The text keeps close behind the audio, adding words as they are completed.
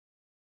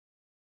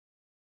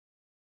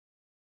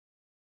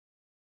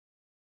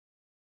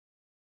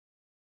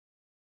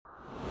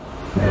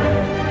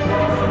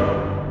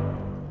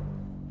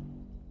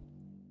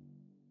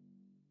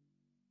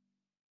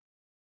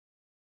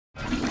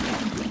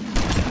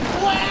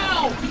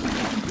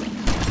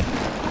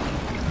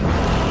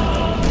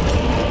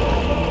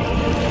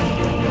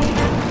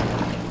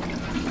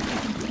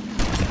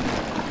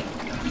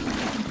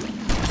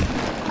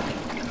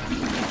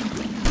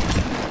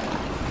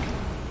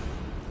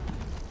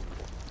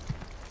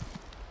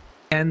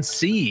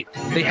TnC.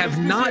 They have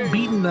not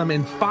beaten them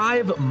in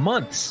 5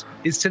 months.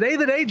 Is today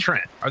the day,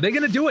 Trent? Are they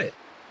going to do it?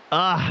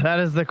 That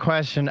is the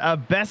question. A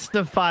best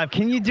of 5.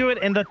 Can you do it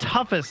in the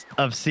toughest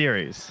of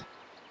series,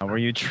 where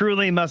you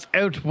truly must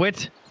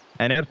outwit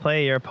and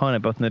outplay your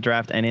opponent, both in the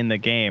draft and in the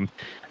game?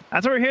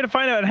 That's what we're here to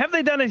find out. Have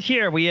they done it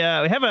here? We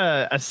have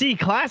a C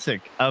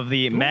classic of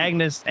the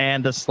Magnus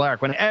and the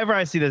Slark. Whenever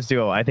I see this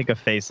duo, I think of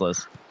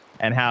Faceless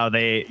and how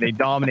they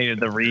dominated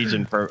the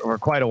region for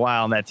quite a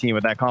while on that team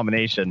with that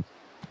combination.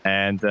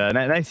 And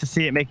nice to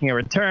see it making a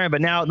return.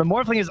 But now the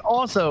Morphling has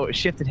also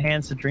shifted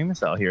hands to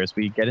DreamCell here as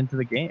we get into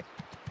the game.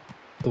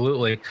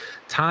 Absolutely.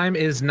 Time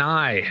is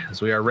nigh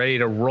as we are ready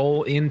to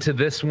roll into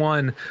this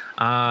one.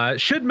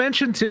 Should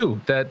mention,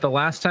 too, that the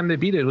last time they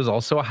beat it was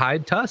also a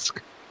Hide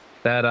Tusk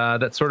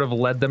that sort of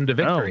led them to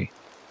victory.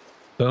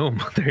 Oh.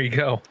 Boom. There you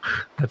go.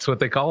 That's what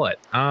they call it.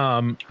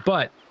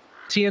 But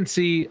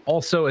TnC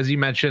also, as you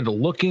mentioned,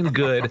 looking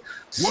good.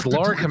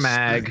 Slark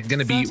Mag going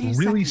to be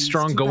really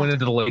strong going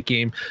into the late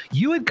game.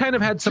 You had kind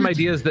of had some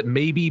ideas that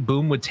maybe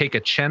Boom would take a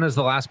Chen as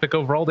the last pick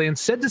overall. They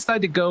instead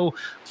decided to go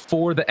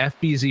for the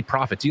FBZ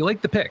Prophet. Do you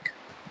like the pick?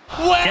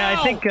 Wow. Yeah,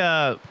 I think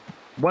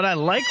what I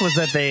like was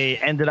that they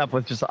ended up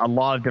with just a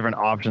lot of different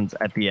options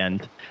at the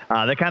end.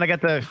 They kind of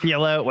got to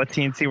feel out what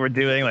TnC were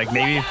doing. Like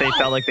maybe if they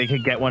felt like they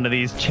could get one of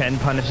these Chen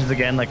punishes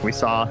again, like we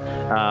saw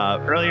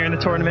earlier in the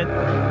tournament,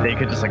 they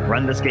could just like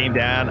run this game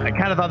down. I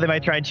kind of thought they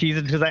might try and cheese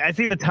it because I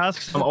see the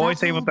Tusks. I'm always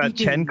thinking about that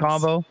Chen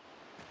combo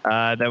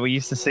that we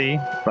used to see,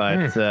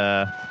 but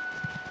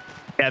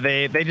yeah,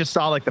 they just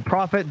saw like the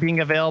Prophet being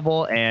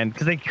available, and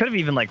because they could have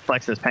even like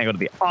flexed this Pango to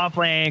the off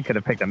lane, could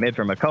have picked a mid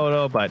for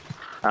Makoto, but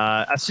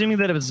assuming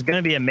that it was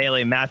going to be a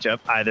melee matchup,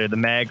 either the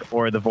Mag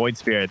or the Void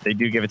Spirit, they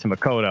do give it to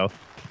Makoto,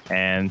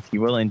 and he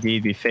will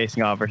indeed be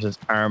facing off versus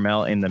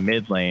Armel in the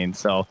mid lane.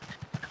 So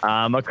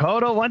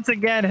Makoto once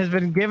again has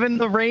been given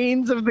the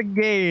reins of the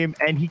game,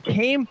 and he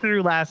came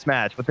through last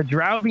match with the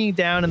Drow being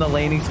down in the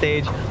laning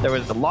stage. There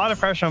was a lot of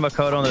pressure on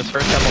Makoto in those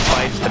first couple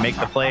fights to make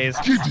the plays,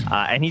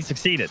 and he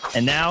succeeded.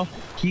 And now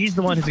he's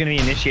the one who's going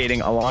to be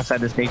initiating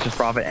alongside this Nature's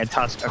Prophet and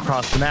Tusk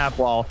across the map,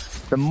 while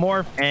the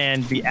Morph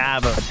and the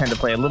Ava tend to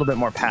play a little bit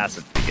more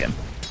passive to begin.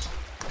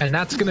 And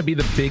that's going to be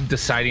the big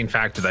deciding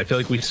factor that I feel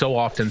like we so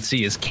often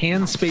see is,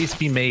 can space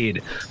be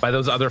made by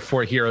those other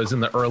 4 heroes in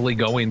the early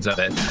goings of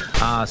it?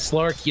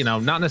 Slark, you know,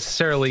 not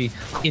necessarily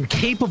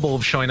incapable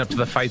of showing up to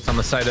the fights on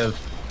the side of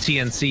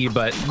TnC,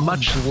 but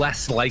much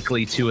less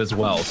likely to as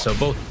well. So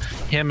both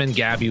him and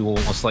Gabby will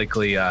most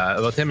likely,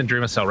 both him and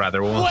DreamCell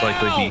rather, will most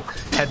likely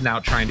be heading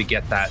out trying to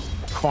get that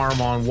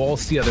farm on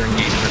whilst the other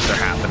engagements are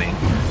happening.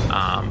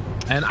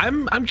 And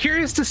I'm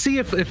curious to see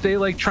if they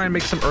like try and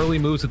make some early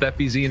moves with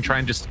FBZ and try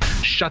and just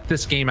shut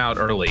this game out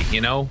early,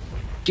 you know,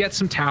 get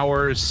some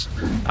towers,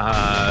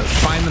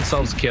 find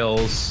themselves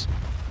kills,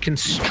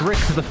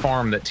 constrict the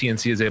farm that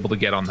TnC is able to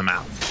get on the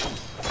map.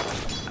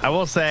 I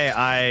will say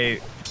I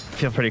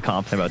feel pretty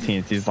confident about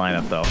TnC's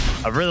lineup though.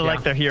 I really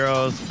like their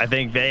heroes. I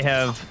think they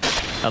have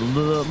a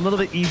little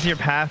bit easier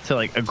path to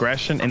like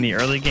aggression in the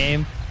early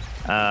game.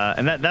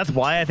 And that's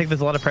why I think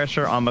there's a lot of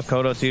pressure on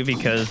Makoto too,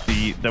 because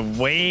the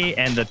way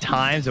and the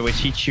times at which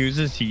he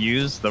chooses to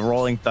use the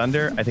Rolling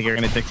Thunder, I think are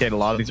going to dictate a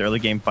lot of these early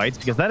game fights,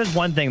 because that is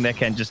one thing that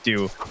can just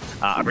do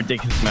a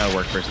ridiculous amount of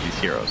work versus these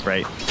heroes,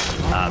 right?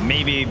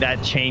 Maybe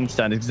that chain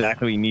stun is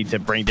exactly what you need to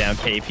bring down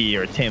KP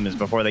or Tim's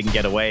before they can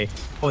get away.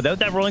 But without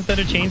that Rolling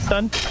Thunder chain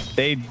stun,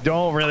 they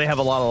don't really have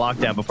a lot of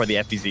lockdown before the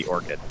FBZ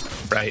Orchid.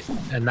 Right,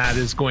 and that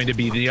is going to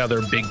be the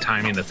other big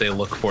timing that they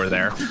look for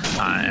there,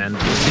 and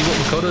we'll see what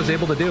Makoto is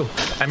able to do.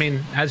 I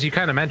mean, as you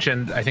kind of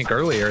mentioned, I think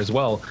earlier as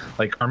well,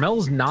 like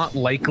Armel's not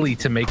likely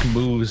to make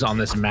moves on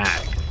this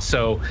Mag,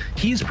 so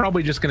he's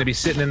probably just going to be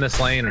sitting in this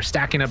lane or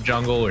stacking up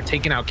jungle or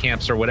taking out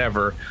camps or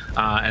whatever,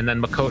 and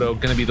then Makoto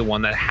going to be the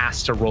one that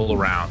has to roll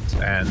around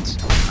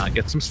and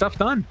get some stuff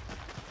done.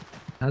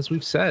 As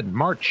we've said,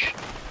 March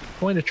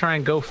going to try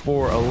and go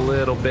for a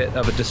little bit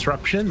of a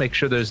disruption, make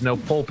sure there's no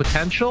pull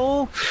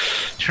potential,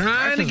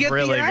 trying to get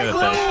really the good at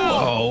this.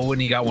 Oh,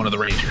 and he got one of the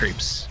range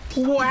creeps.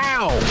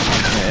 Wow.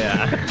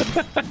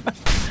 Yeah.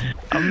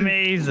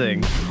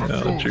 Amazing.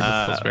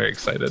 I was very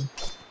excited.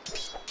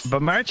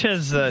 But March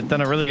has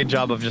done a really good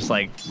job of just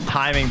like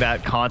timing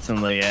that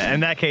constantly.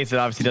 In that case, it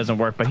obviously doesn't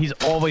work, but he's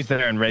always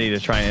there and ready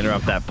to try and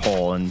interrupt that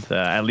pull and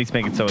at least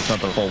make it so it's not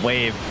the full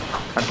wave.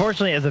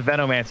 Unfortunately, as a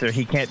Venomancer,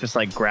 he can't just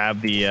like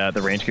grab the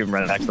range cube and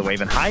run it back to the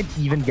wave, and Hyde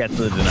even gets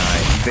the deny.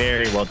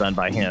 Very well done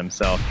by him.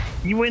 So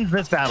he wins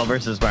this battle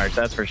versus March,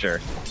 that's for sure.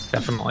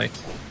 Definitely.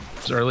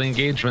 Those early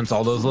engagements,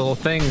 all those little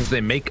things,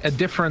 they make a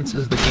difference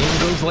as the game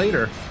goes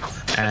later.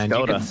 And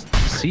you can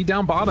see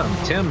down bottom,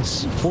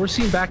 Tim's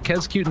forcing back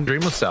Kezcute and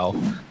DreamCell.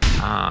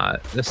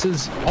 This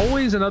is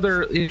always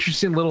another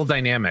interesting little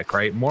dynamic,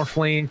 right?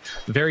 Morphlane,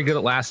 very good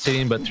at last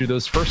hitting, but through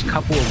those first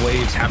couple of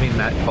waves, having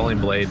that Falling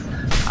Blade,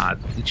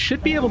 it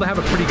should be able to have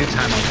a pretty good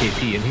time on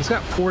KP. And he's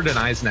got 4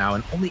 denies now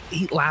and only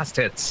 8 last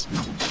hits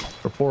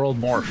for poor old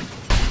Morph.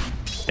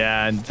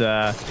 Yeah, and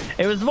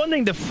it was one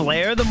thing to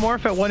flare the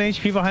Morph at 1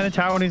 HP behind the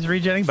tower when he's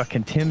regenerating, but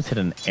can Tim's hit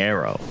an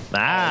arrow?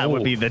 That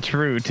would be the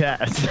true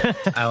test.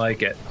 I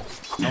like it.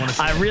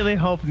 I really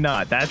hope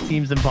not. That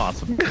seems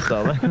impossible.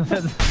 So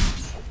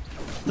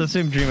let's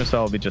assume Dream of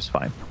Cell will be just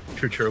fine.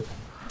 True.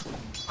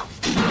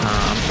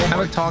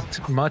 Haven't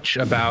talked much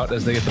about,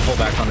 as they get the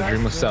pullback on the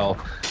Dream of Cell,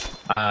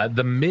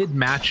 the mid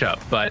matchup,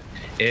 but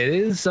it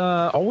is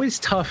always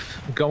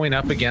tough going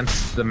up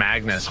against the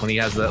Magnus when he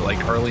has that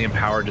like early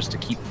empower just to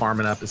keep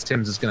farming up, as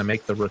Tim's is going to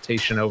make the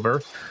rotation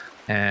over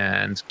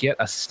and get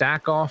a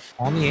stack off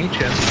on the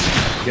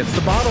Ancients. Gets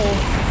the bottle.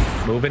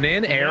 Moving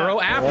in, arrow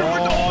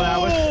afterwards. Oh, that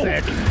was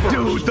sick.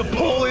 Dude, the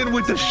pull in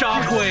with the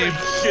shockwave.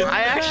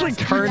 I actually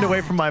turned away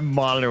from my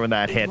monitor when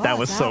that hit. That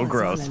was so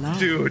gross.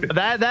 Dude.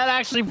 That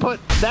actually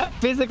that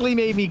physically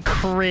made me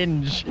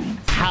cringe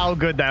how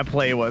good that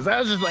play was. I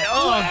was just like,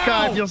 oh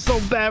God, I feel so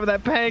bad with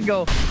that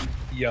Pango.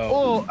 Yo.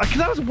 Oh, because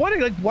I was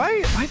wondering, like, why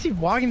is he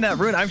walking that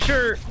rune? I'm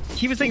sure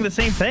he was thinking the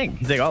same thing.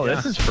 He's like, oh,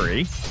 this is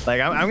free.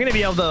 Like, I'm going to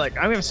be able to, like,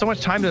 I'm going to have so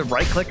much time to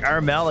right-click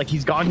Armel. Like,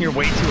 he's gone here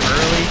way too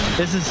early.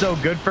 This is so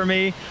good for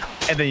me.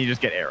 And then you just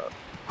get arrowed.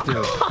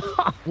 Dude.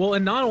 Well,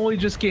 and not only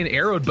just getting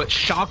arrowed, but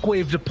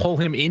shockwave to pull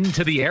him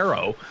into the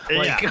arrow.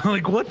 Like,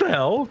 like what the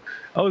hell?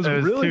 That was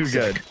really too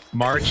good.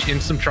 March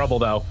in some trouble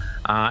though,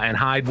 and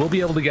Hyde will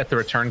be able to get the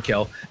return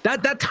kill.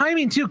 That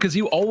timing too, because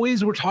you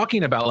always were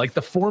talking about like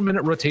the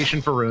 4-minute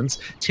rotation for runes.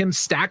 Tim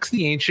stacks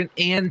the Ancient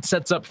and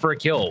sets up for a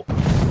kill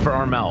for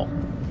Armel.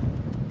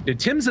 Dude,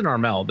 Tim's and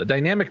Armel, the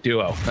dynamic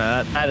duo.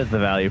 That is the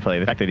value play.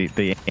 The fact that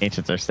the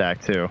Ancients are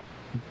stacked too.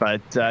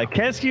 But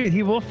Kesku,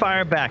 he will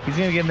fire back. He's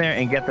going to get in there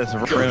and get this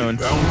rune.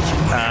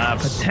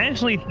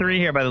 Potentially 3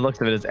 here by the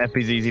looks of it, as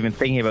FBZ is even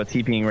thinking about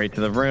TPing right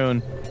to the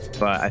rune.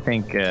 But I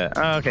think,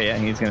 okay, yeah,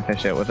 he's going to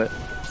finish it with it.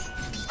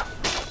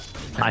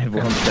 I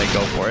will instead go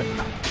for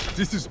it.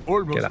 This is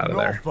almost get out of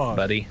there,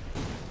 buddy.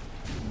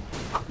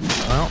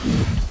 Well,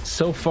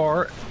 so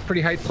far,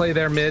 pretty height play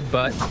there mid,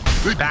 but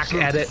back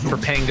at it for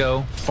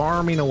Pango,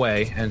 farming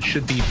away, and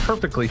should be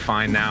perfectly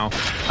fine now.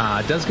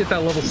 Does get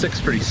that level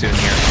 6 pretty soon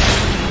here.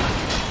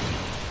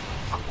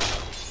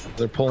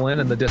 They're pull in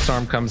and the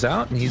disarm comes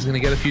out, and he's going to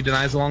get a few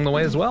denies along the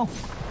way as well.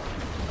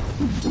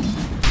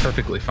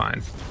 Perfectly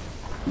fine.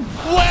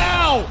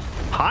 Wow!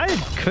 Hyde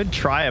could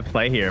try a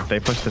play here if they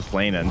push this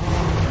lane in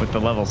with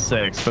the level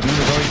 6, but then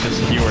there's always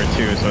just skewer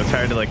too, so it's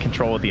hard to like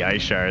control with the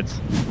ice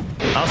shards.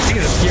 I'll see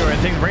the skewer and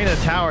things bring to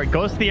the tower. It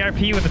goes to the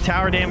RP with the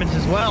tower damage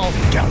as well.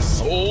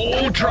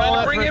 Oh,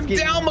 trying to bring him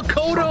down,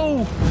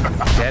 Makoto!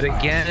 Dead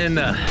again.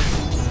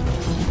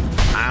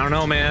 I don't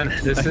know, man.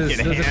 This is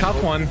a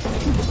tough one.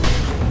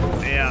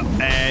 Yeah,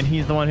 and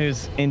he's the one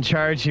who's in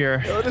charge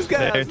here. Oh, this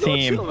guy their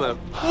team.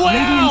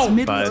 Wow!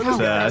 But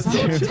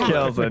 2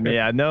 kills and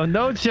yeah,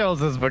 no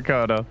chills as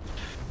Makoto. All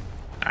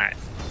right.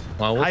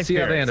 Well, we'll see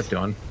how they end up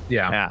doing.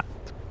 Yeah.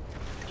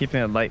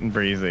 Keeping it light and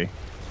breezy.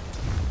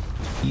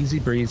 Easy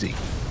breezy.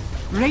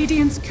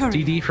 Radiant's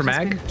courier DD for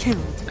Mag. As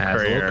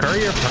a little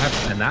courier,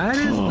 perhaps, and that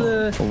is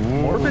the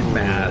Morbid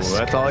Mask.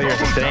 That's all you're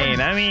saying.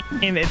 I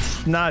mean,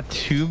 it's not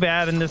too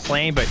bad in this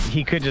lane, but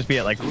he could just be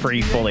at like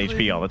free full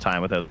HP all the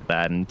time without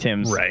that, and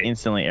Tim's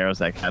instantly arrows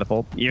that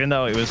catapult, even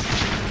though it was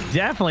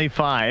definitely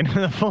fine.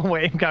 The full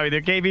wave coming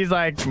there. KB's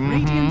like,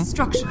 Radiant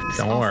structures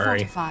don't worry.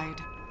 Fortified.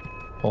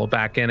 Pull it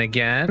back in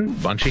again.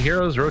 Bunch of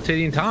heroes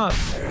rotating top.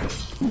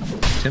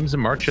 Tim's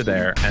and March are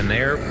there, and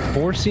they're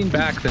forcing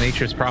back the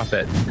Nature's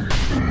Prophet.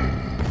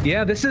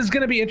 Yeah, this is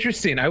going to be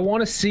interesting. I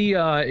want to see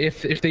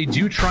if they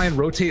do try and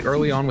rotate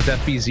early on with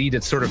FBZ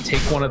to sort of take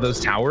one of those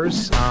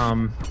towers. Or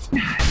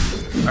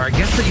I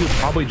guess that you would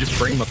probably just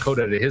bring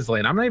Makoto to his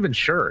lane. I'm not even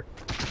sure.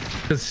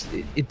 Because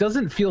it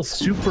doesn't feel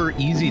super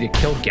easy to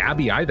kill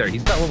Gabby either.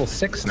 He's got level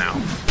 6 now.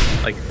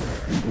 Like,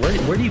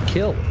 where do you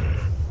kill?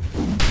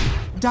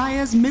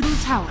 Dire's middle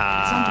tower is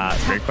under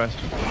attack. Great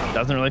question.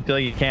 Doesn't really feel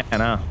like you can,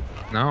 huh?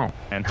 No.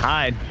 And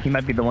Hyde, he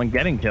might be the one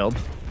getting killed.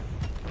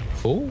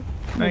 Oh.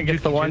 I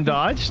get the one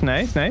dodge.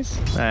 Nice.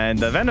 And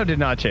Vendo did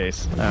not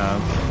chase.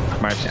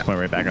 March just went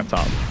right back on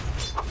top.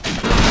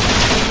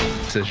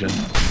 Decision.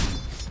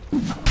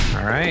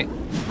 All right.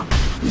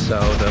 So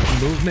the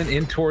movement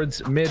in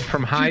towards mid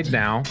from Hyde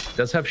now.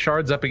 Does have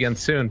shards up again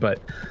soon, but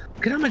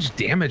look at how much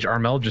damage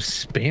Armel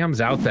just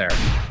spams out there.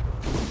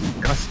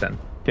 Gustin.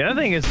 The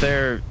other thing is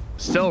they're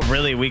still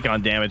really weak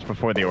on damage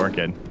before the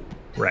Orchid.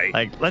 Right.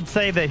 Like, let's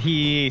say that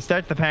he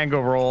starts the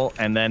Pango roll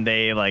and then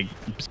they like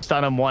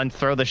stun him once,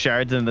 throw the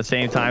shards in at the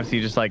same time, so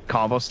you just like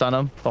combo stun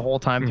him the whole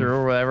time through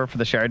or whatever for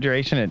the shard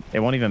duration. It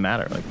won't even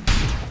matter. Like,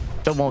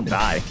 still won't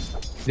die.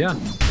 Yeah.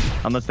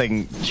 Unless they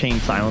can chain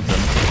silence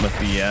him with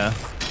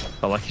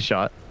the lucky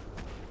shot.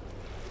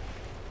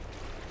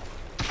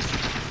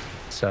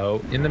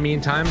 So in the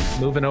meantime,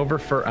 moving over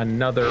for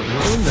another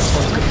rune. This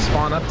one's gonna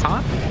spawn up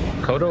top.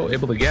 Makoto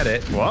able to get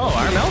it. Whoa,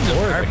 Armel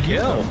Lord, just the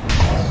kill.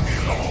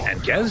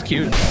 And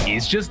Gezcute,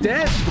 he's just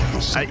dead.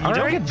 You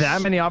don't get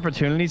that many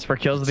opportunities for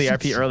kills with the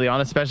RP early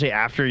on, especially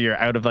after you're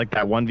out of like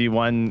that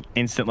 1v1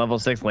 instant level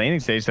 6 laning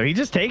stage. So he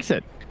just takes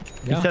it.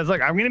 Yeah. He says,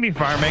 look, I'm going to be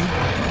farming.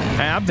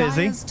 I'm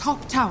busy. Dire's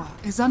top tower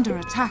is under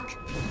attack.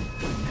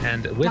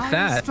 And with Dire's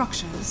that,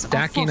 structures are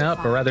stacking up,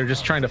 or fortified. rather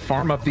just trying to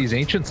farm up these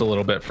Ancients a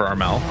little bit for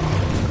Armel.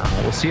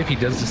 We'll see if he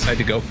does decide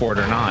to go for it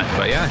or not.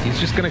 But yeah, he's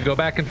just going to go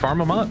back and farm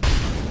them up.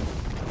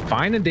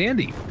 Fine and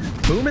dandy.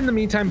 Boom, in the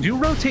meantime, do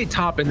rotate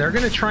top, and they're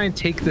going to try and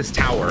take this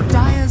tower.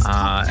 Dire's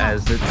top tower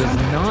As it does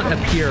not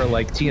appear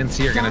like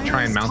TnC are going to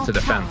try and Dire's mount a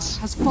top tower defense.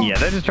 has fallen. Yeah,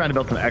 they're just trying to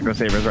build some Echo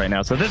Sabers right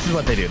now. So this is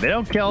what they do. They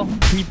don't kill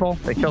people.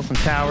 They kill some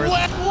towers.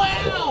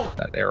 Wow!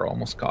 That arrow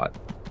almost caught.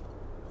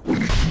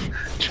 Feeling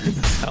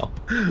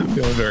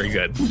very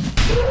good.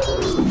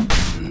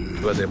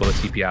 He was able to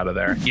TP out of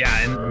there. Yeah,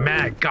 and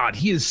Mag, God,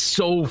 he is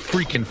so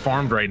freaking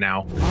farmed right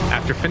now.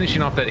 After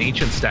finishing off that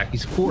Ancient stack,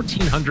 he's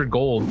 1,400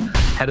 gold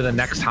ahead of the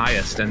next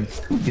highest, and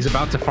he's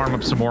about to farm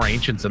up some more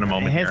Ancients in a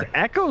moment His here.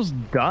 Echo's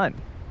done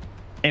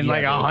in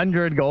like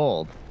 100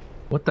 gold.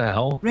 What the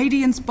hell?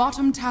 Radiant's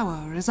bottom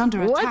tower is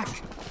under attack.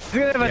 He's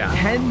gonna have a Yeah.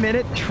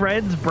 10-minute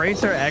Treads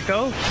Bracer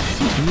Echo.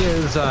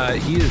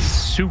 He is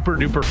super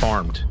duper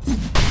farmed.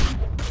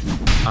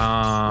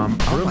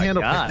 Broom my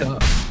handle God. picked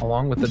up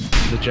along with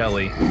the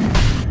jelly,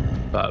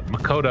 but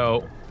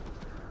Makoto,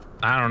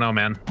 I don't know,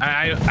 man.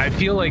 I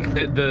feel like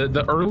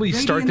the early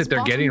start that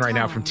they're getting right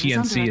now from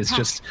TnC is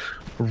just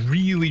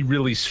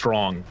really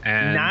strong.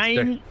 And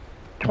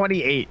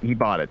 928 he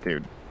bought it,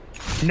 dude.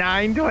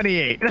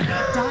 928.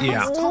 Dire's Yeah.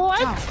 top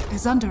tower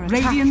is under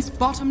attack. Radiant's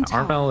bottom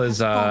tower Armel is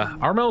has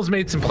fallen. Armel's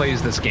made some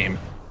plays this game,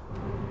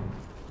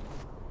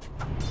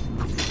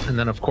 and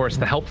then of course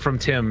the help from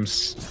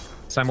Tim's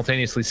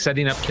simultaneously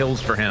setting up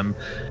kills for him,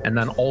 and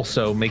then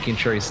also making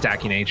sure he's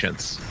stacking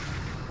Ancients.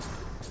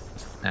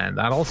 And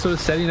that also is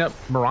setting up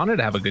Mirana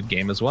to have a good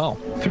game as well.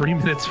 3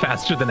 minutes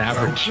faster than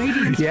average.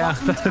 Radiant's Yeah,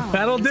 bottom tower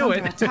that'll is do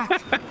under it.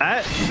 attack.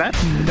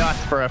 That's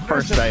nuts for a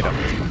first item.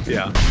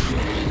 Yeah,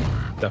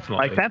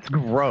 definitely. Like, that's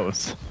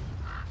gross.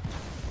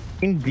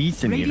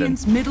 Indecent even.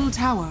 Radiant's middle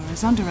tower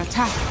is under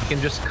attack. He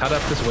can just cut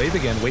up this wave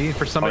again, waiting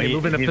for somebody to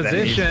move into he's-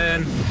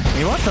 position.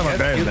 He wants someone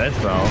better than this,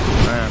 though.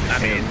 I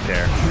mean,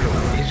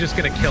 he's just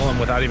gonna kill him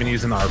without even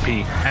using the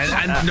RP,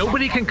 and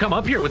nobody can come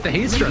up here with the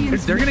haste run.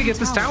 Radiant's They're gonna middle get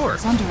this tower.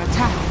 is under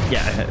attack.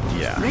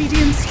 Yeah.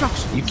 Radiant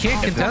structures. You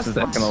can't are contest this.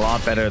 Looking a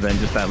lot better than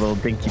just that little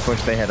dinky push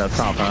they had up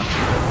top, huh?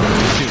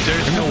 Dude,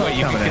 there's no way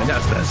you can coming in.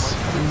 contest this.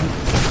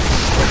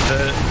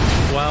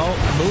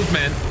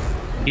 Movement.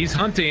 He's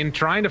hunting,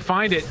 trying to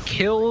find it.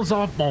 Kills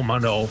off. Oh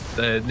no,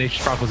 the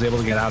Nature's Prophet was able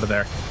to get out of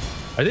there.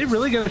 Are they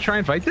really going to try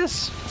and fight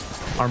this?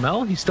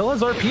 Armel, he still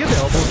has RP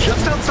available,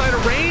 just outside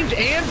of range,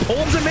 and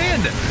pulls him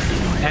in.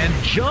 And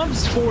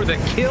jumps for the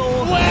kill.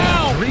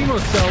 Wow!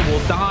 Remocell will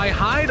die.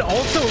 Hyde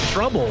also in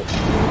trouble.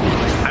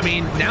 I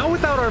mean, now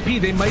without RP,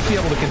 they might be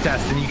able to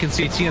contest, and you can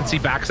see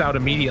TnC backs out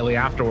immediately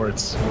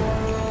afterwards.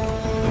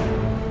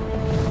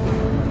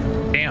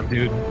 Damn,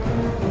 dude.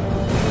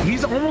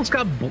 He's almost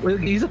got,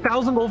 he's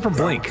 1,000 gold from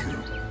Blink.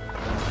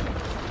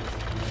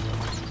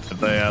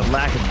 The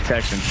lack of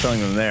detection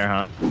killing them there,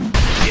 huh?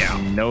 Yeah.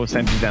 No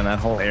sentries down that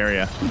whole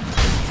area.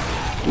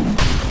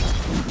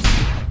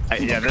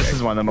 Yeah, this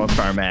is one of the most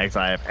farm mags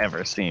I have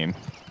ever seen.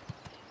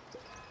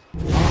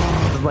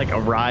 This is like a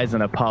Rise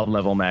and a pod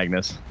level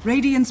Magnus.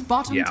 Radiant's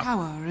bottom Yeah.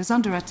 tower is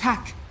under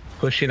attack.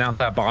 Pushing out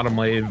that bottom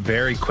wave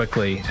very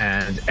quickly,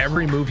 and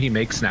every move he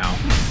makes now,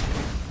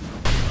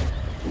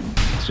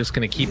 it's just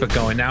going to keep it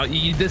going. Now,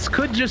 this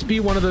could just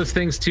be one of those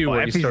things, too,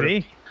 where you sort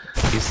of,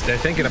 they're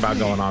thinking about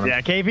going on him.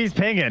 Yeah, KP's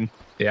pinging.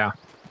 Yeah.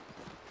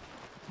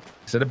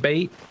 Is it a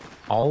bait?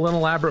 All an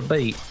elaborate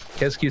bait.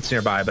 Gezcute's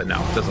nearby, but no,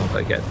 it doesn't look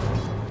like it.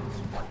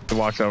 He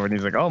walks over and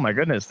he's like, oh my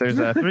goodness, there's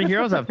 3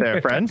 heroes up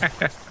there, friend.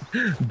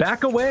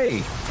 Back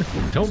away.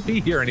 Don't be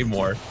here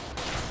anymore.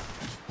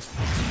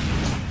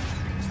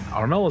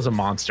 Armel is a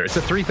monster. It's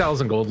a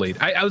 3,000 gold lead.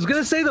 I was going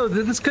to say, though,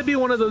 that this could be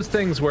one of those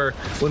things where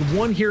when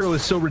one hero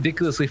is so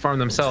ridiculously farmed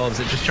themselves,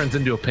 it just turns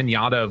into a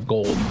pinata of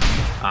gold.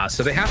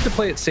 So they have to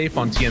play it safe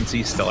on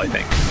TnC still, I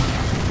think.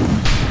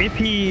 If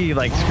he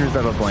like screws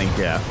up a blink,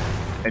 yeah,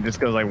 it just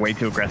goes like way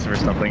too aggressive or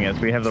something. As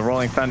we have the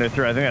Rolling Thunder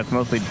through, I think that's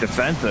mostly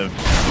defensive.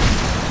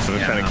 So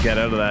we're trying to get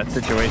out of that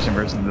situation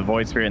versus the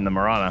Void Spirit and the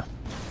Mirana.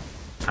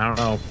 I don't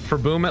know. For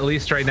Boom, at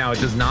least right now, it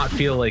does not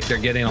feel like they're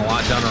getting a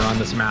lot done around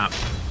this map.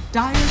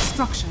 Dire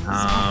structures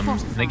are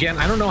fortified. And again,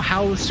 I don't know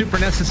how super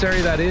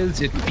necessary that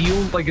is. It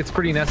feels like it's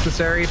pretty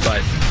necessary,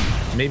 but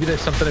maybe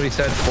there's something to be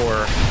said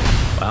for,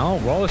 well,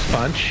 Wallace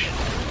Punch.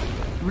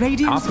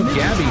 Radiant's Off of middle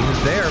Gabby, tower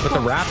who's there, but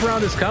the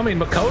wraparound is coming.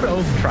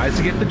 Makoto tries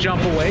to get the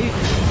jump away.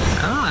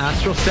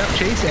 Astral Step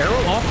Chase, arrow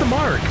off the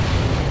mark.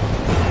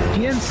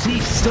 TnC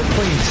still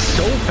playing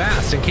so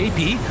fast, and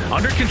KP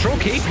under control.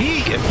 KP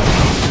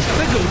is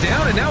gonna go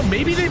down, and now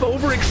maybe they've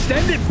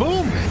overextended.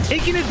 Boom,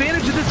 taking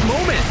advantage of this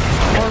moment.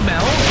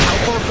 Armel, how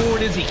far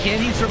forward is he?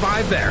 Can he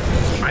survive there?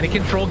 Trying to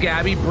control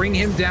Gabby, bring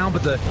him down,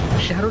 but the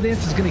Shadow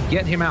Dance is gonna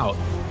get him out.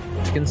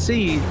 You can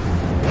see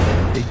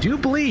they do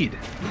bleed.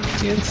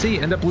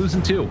 TnC end up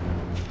losing 2.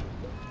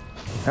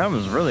 That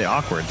was really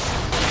awkward.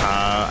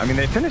 I mean,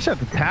 they finished at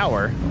the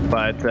tower,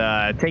 but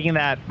taking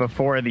that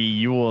before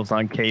the Yules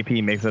on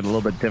KP makes it a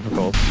little bit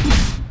difficult.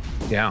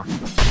 Yeah.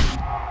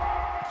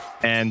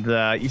 And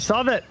you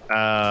saw that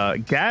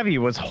Gavi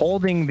was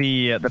holding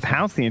the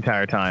pounce the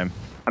entire time.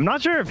 I'm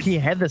not sure if he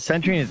had the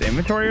sentry in his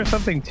inventory or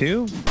something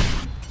too.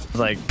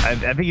 Like, I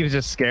think he was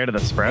just scared of the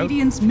sprout.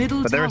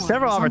 But there were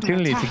several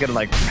opportunities he could have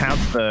like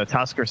pounced the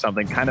tusk or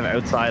something kind of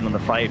outside on the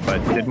fight,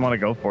 but didn't want to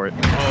go for it. Oh,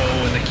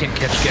 and they can't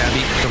catch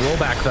Gavi. The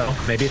rollback though.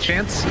 Maybe a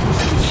chance.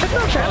 That's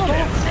no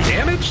chance.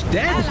 Damage,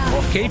 dead.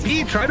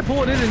 KP tried to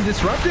pull it in and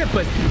disrupt it,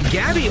 but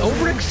Gavi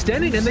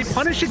overextended and they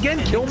punish again.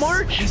 Kill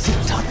March.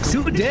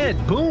 2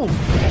 dead. Boom.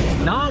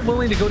 Not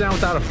willing to go down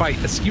without a fight.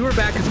 The skewer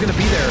back is going to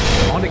be there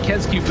on the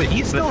KezQ, but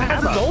he still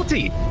has his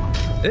ulti.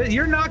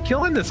 You're not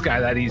killing this guy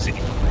that easy.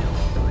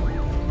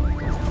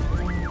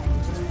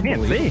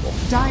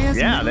 TnC.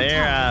 Yeah,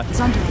 they're I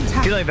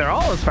feel like they're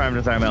all as farmed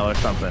as Armel or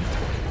something.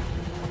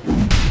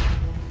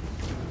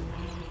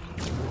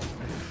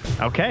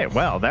 Okay,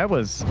 well, that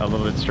was a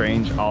little bit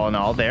strange all in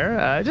all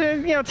there.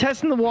 Just, you know,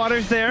 testing the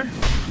waters there,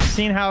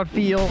 seeing how it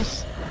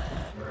feels.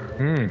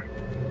 The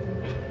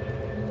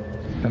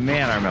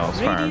man Armel's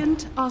farmed.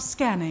 Radiant are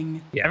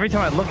scanning. Yeah, every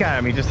time I look at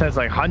him, he just has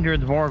like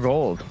hundreds more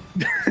gold.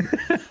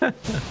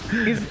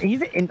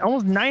 he's in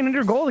almost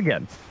 900 gold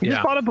again. He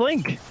just bought a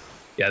blink.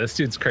 Yeah, this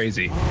dude's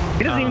crazy.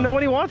 He doesn't even know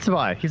what he wants to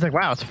buy. He's like,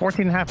 wow, it's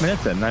 14 and a half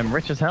minutes in, and I'm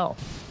rich as hell.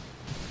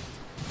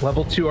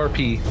 Level 2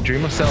 RP.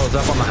 Dream of Cell is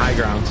up on the high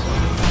ground.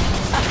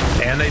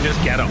 And they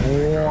just get him.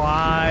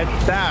 What?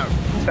 That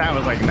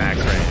was like max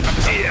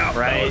range. Yeah,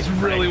 right? That was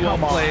really well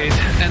played.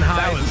 And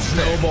high was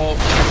snowball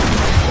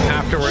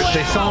afterwards.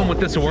 They saw him with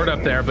this ward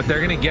up there, but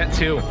they're going to get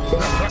 2.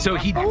 So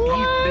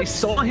they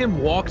saw him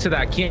walk to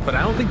that camp, but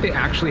I don't think they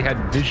actually had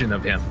vision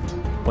of him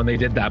when they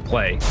did that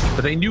play.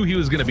 But they knew he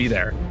was going to be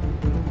there.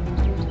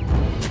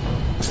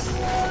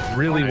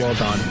 Really well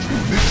done.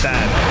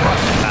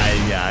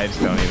 I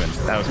just don't even.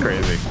 That was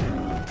crazy.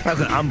 That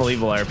was an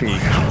unbelievable RP.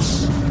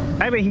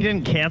 I mean, he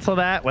didn't cancel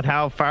that with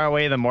how far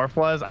away the morph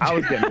was. I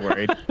was getting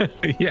worried.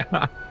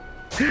 Yeah,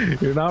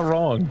 you're not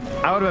wrong.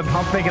 I would have been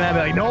pump faking that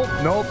and be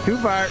like, nope, too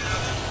far.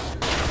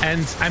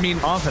 And I mean,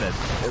 confident.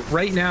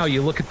 Right now,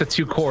 you look at the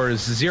 2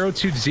 cores: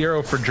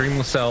 0-2-0 for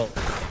Dream Cell,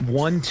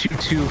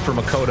 1-2-2 for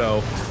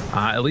Makoto.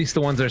 At least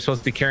the ones that are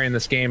supposed to be carrying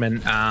this game.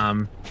 And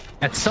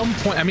at some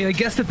point, I mean, I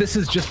guess that this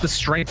is just the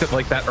strength of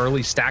like that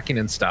early stacking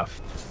and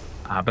stuff.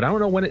 But I don't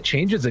know when it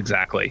changes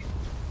exactly.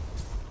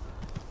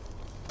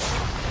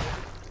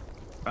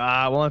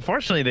 Well,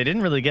 unfortunately, they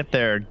didn't really get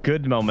their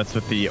good moments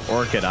with the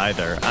Orchid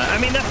either. I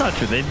mean, that's not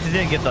true. They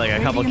did get like a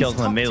couple kills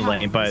in the mid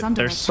lane, but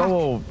they're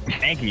so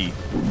tanky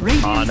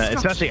on,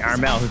 especially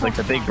Armel, who's like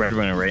the big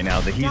breadwinner right now,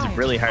 that he's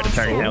really hard to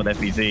target down with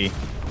FBZ.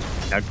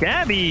 Now,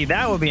 Gabby,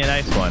 that would be a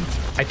nice one.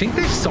 I think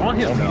they saw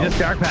him. He just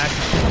dark pack.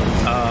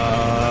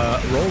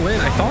 Roll in.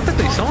 I thought that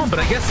they saw him, but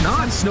I guess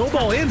not.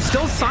 Snowball in,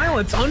 still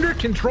silence, under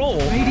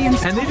control,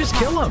 and they just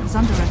kill him.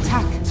 Under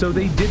attack. So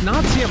they did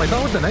not see him. I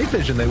thought with the night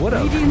vision they would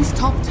have. Radiant's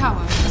top tower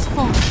has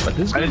fallen. But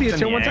this is going to be a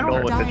tier 1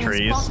 tower. With the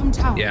trees.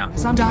 Yeah.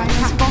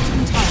 Dire's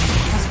bottom tower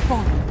has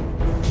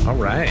fallen. All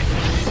right.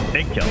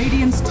 Big kill.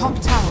 Radiant's top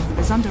tower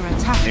is under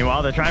attack.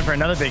 Meanwhile, they're trying for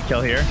another big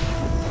kill here.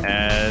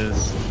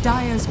 As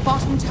Dire's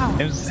bottom tower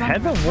it was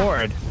head the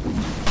ward,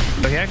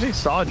 but he actually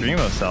saw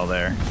Dreamo Cell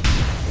there.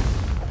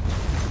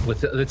 With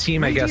the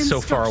team, I guess,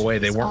 so far away,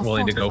 they weren't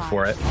willing to go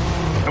for it.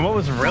 And what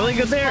was really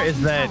good there is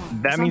that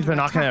means they're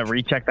not going to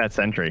recheck that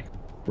sentry.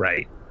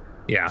 Right.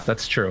 Yeah,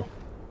 that's true.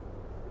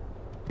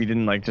 He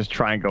didn't like just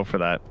try and go for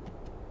that.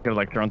 Could have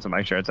like thrown some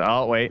ice shards.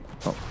 Oh wait.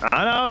 Oh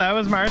no, that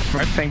was March.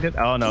 March fainted.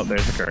 Oh no,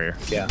 there's the courier.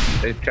 Yeah,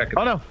 they checked it.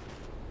 Oh no.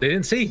 They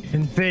didn't see.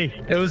 Didn't see.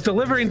 It was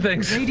delivering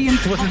things.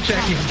 Radiant wasn't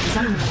checking.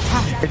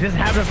 It just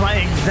happened to fly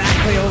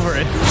exactly over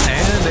it.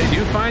 And they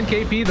do find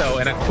KP though,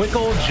 and a quick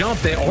old jump.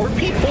 They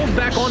RP pulls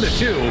back onto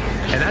 2,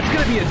 and that's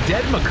going to be a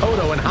dead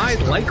Makoto, and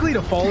Hyde likely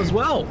to fall as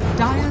well.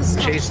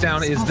 Chase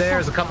down is there.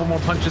 There's a couple more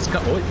punches.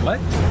 Oh, wait, what?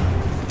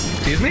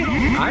 Excuse me?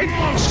 Hyde?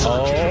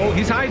 Oh,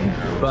 he's hiding,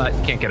 but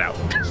can't get out.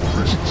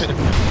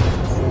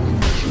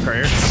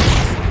 Courier.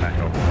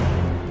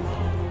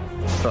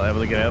 Still able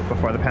to get out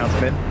before the pounce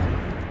mid.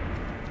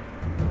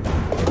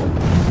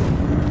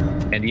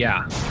 And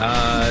yeah,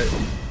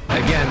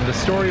 again, the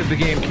story of the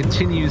game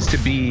continues to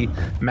be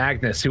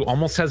Magnus, who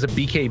almost has a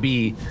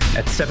BKB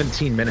at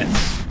 17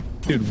 minutes.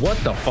 Dude, what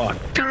the fuck?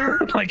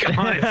 Like,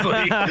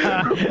 honestly,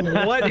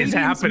 what is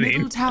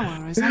happening?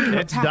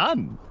 It's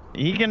done.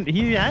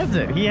 He has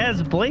it. He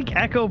has Blink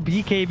Echo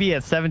BKB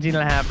at 17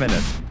 and a half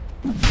minutes.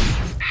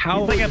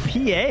 How? He's like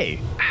a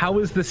PA. How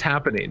is this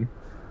happening?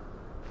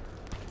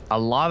 A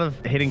lot of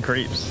hitting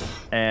creeps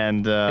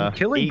and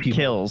killing 8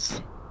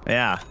 kills.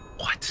 Yeah.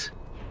 What?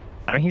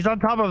 I mean, he's on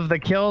top of the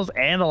kills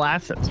and the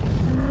last hits.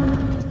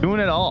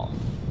 Doing it all.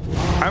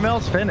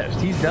 Armel's finished.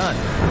 He's done.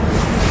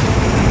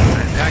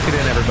 Pack it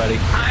in, everybody.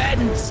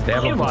 They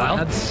have a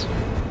while.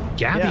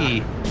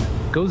 Gabby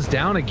goes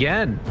down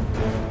again.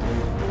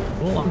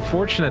 A little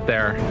unfortunate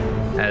there,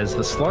 as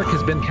the Slark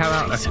has been caught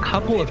out a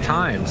couple of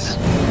times.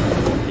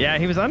 Yeah,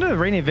 he was under the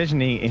Radiant Vision.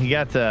 He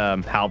got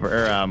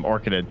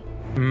Orchided,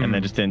 and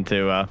then just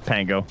into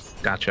Pango.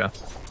 Gotcha.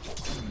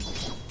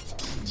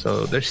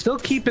 So they're still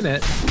keeping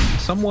it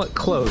somewhat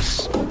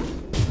close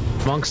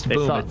amongst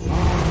Boom.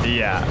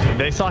 Yeah,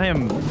 they saw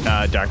him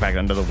dark back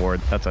under the ward.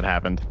 That's what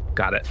happened.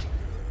 Got it.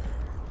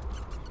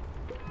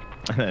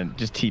 And then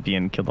just TP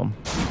and kill them.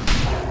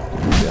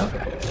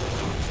 Yeah.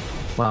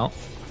 Well,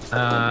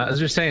 as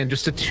you're saying,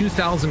 just a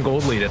 2,000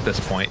 gold lead at this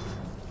point.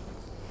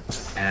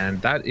 And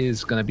that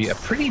is going to be a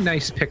pretty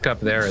nice pickup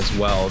there as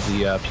well.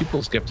 The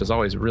Pupil's Gift is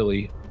always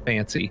really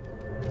fancy.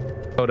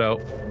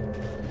 Kodo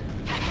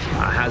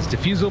has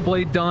Diffusal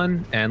Blade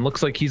done, and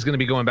looks like he's going to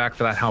be going back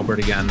for that Halberd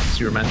again, as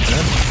you were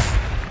mentioning.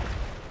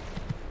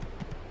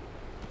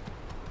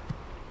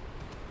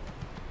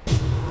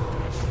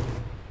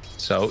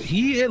 So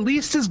he at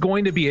least is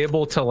going to be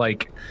able to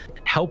like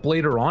help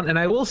later on. And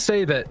I will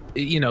say that,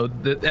 you know,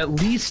 at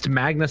least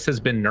Magnus has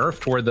been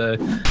nerfed, where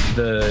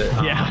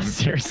yeah,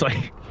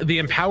 seriously, the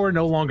Empower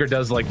no longer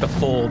does like the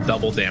full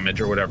double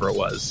damage or whatever it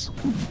was.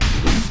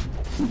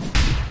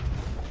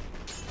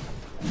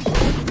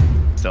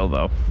 Still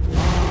though.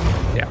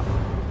 Yeah,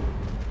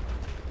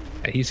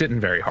 he's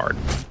hitting very hard.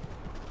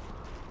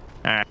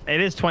 All right,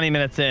 it is 20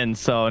 minutes in,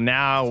 so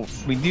now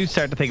we do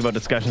start to think about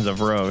discussions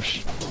of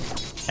Roche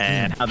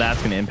and how that's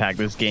going to impact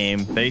this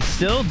game. They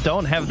still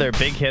don't have their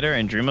big hitter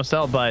in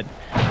Dreamocell, but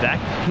that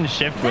can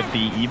shift with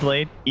the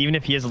E-Blade. Even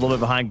if he is a little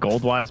bit behind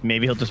gold-wise,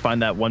 maybe he'll just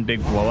find that one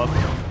big blow-up.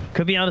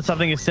 Could be onto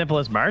something as simple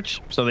as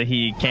March, so that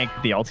he can't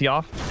get the ulti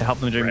off to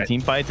help them during the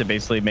team fights and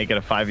basically make it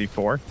a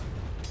 5v4.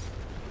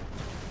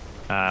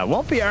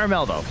 Won't be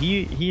Armel, though.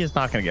 He is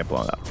not going to get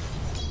blown up.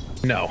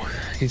 No,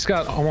 he's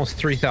got almost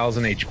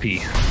 3,000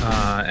 HP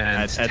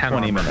and at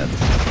 20 minutes.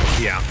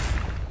 Yeah.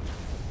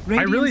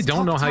 I really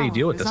don't know how you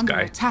deal with this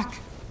guy.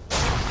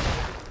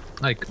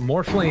 Like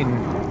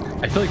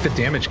Morphling, I feel like the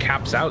damage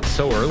caps out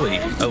so early,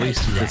 at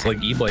least with this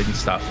like E-Blade and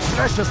stuff.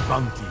 Precious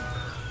bounty.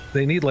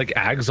 They need like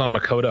Ags on a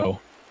Kodo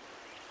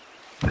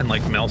and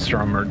like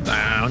Maelstrom, or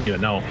I don't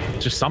even know,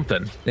 just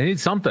something. They need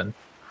something.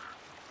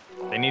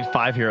 They need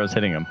 5 heroes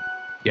hitting him.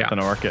 Yeah, with an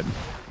Orchid.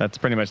 That's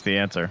pretty much the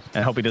answer.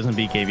 I hope he doesn't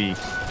beat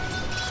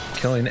KB.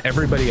 Killing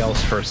everybody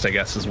else first, I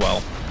guess, as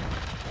well.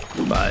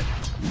 But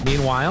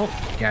meanwhile,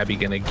 Gabby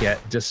gonna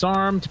get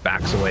disarmed,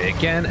 backs away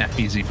again.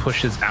 FBZ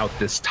pushes out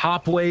this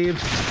top wave,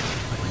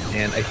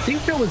 and I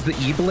think that was the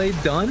E-Blade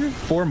done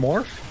for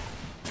Morph.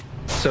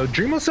 So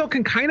Dreamocell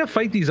can kind of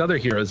fight these other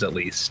heroes at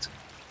least,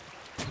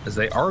 as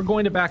they are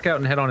going to back out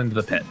and head on into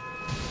the pit.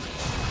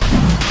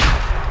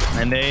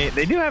 And they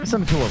do have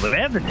some tools. They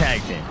have the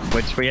tag team,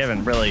 which we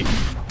haven't really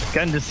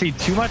gotten to see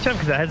too much of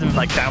because it hasn't been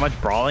like that much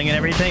brawling and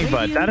everything.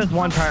 But that is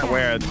one part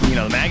where, you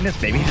know, Magnus,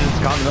 maybe he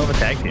just got in the middle of a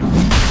tag team.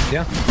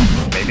 Yeah.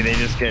 Maybe they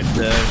just get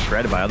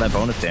shredded by all that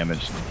bonus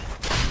damage.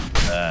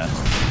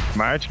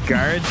 March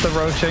guards the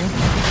Roaching.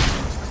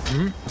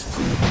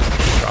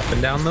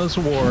 Dropping down those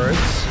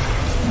wards.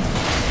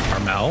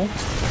 Armel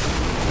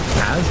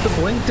has the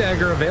Blink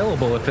Dagger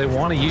available if they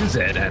want to use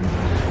it, and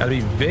gotta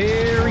be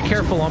very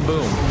careful on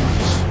Boom.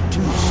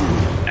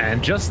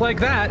 And just like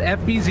that,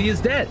 FBZ is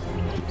dead.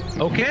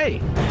 Okay.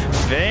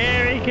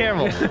 Very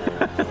careful.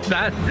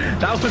 that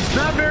was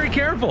not very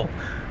careful.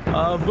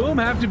 Boom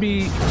have to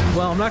be,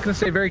 well, I'm not going to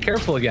say very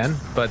careful again,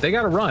 but they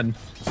got to run.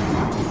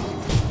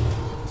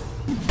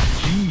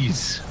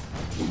 Jeez.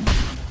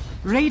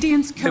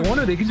 Radiant's They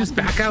wonder they can just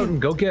back out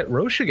and go get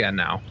Roche again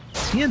now.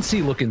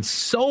 TnC looking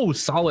so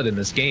solid in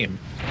this game.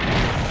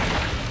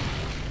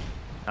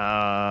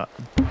 I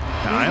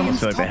almost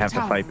feel like they have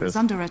to fight this.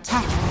 Under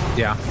attack.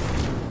 Yeah.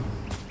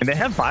 And they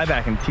have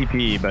buyback and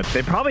TP, but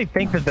they probably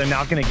think that they're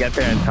not going to get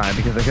there in time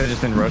because they could have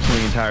just been roasting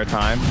the entire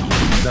time.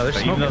 No,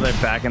 they're even though they're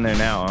back in there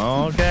now.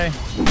 Okay.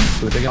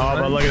 Oh,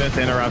 but look at this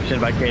interruption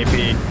by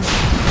KP.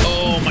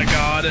 Oh my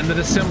god, and the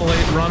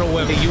Dissimulate run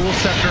away. Eul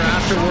Scepter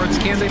afterwards.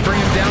 Can they bring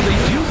him down? They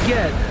do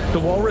get the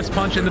Walrus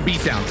Punch and the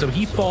beatdown, so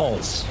he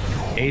falls.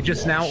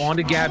 Aegis now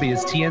onto Gabby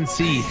as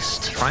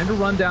TnC trying to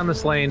run down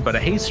this lane, but a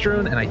haste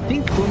rune, and I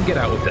think Boom get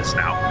out with this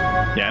now.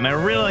 Yeah, and I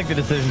really like the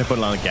decision to put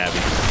it on the Gabby.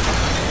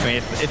 I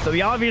mean, it's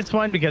the obvious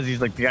one because he's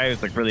like the guy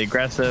who's like really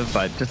aggressive,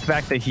 but just the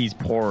fact that he's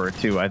poorer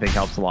too, I think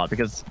helps a lot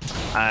because,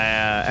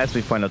 as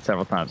we've pointed out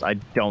several times, I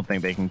don't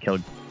think they can kill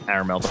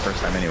Armel the first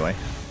time anyway.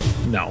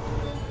 No.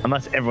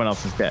 Unless everyone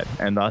else is dead,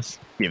 and thus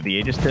give the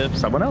Aegis to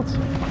someone else.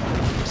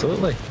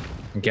 Absolutely.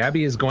 And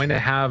Gabby is going to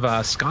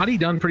have Scotty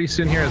done pretty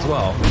soon here as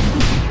well.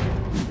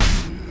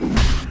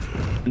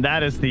 And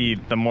that is the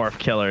morph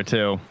killer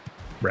too.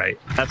 Right.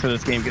 That's where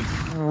this game gets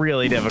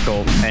really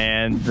difficult,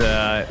 and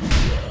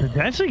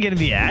potentially getting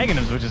the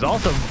Aghanims, which is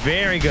also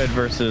very good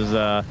versus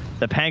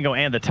the Pango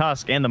and the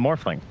Tusk and the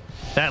Morphling.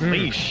 That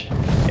leash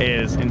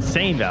is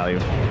insane value.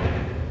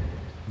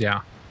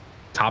 Yeah.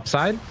 Top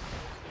side.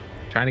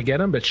 Trying to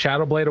get him, but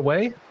Shadowblade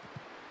away.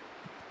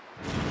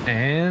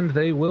 And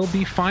they will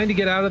be fine to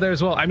get out of there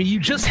as well. I mean, you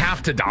just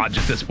have to dodge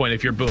at this point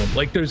if you're Boom.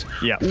 Like, there's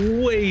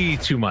way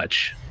too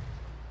much.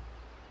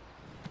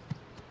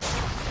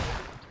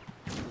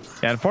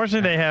 Yeah,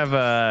 unfortunately, they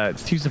have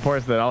 2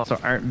 supports that also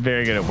aren't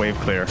very good at wave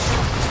clear.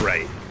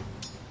 Right.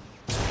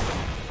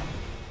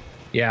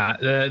 Yeah,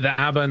 the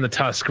Abba and the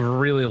Tusk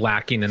really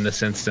lacking in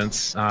this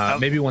instance.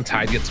 Maybe when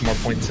Tide gets more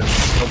points in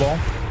Snowball.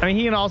 I mean,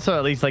 he can also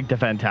at least like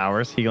defend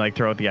towers. He can like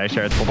throw out the ice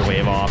shards, pull the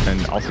wave off,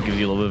 and also gives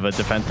you a little bit of a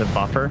defensive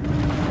buffer.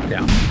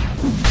 Yeah.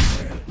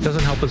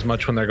 Doesn't help as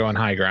much when they're going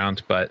high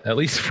ground, but at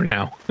least for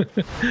now,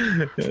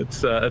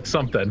 it's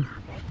something.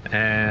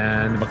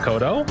 And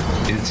Makoto,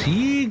 is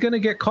he gonna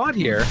get caught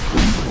here?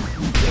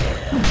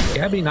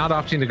 Gabby not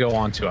opting to go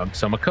onto him.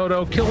 So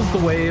Makoto kills the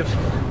wave.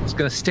 He's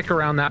gonna stick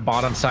around that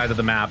bottom side of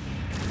the map.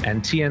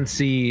 And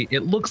TnC,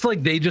 it looks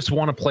like they just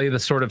want to play the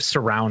sort of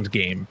surround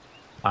game.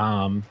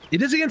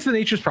 It is against the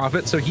Nature's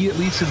Prophet, so he at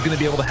least is going to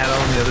be able to head out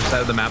on the other side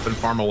of the map and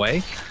farm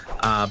away.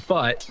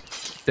 But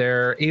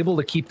they're able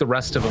to keep the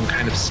rest of them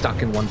kind of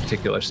stuck in one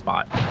particular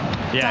spot.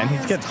 Yeah, and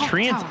he's got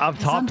Treants up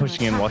top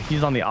pushing in while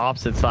he's on the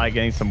opposite side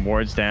getting some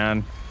wards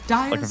down.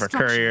 Looking for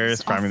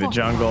couriers, farming the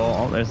jungle.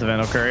 Oh, there's the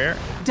Vandal courier.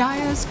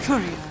 Dire's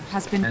courier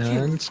has been killed.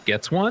 And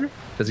gets one.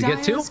 Does he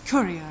get 2? Dire's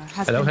courier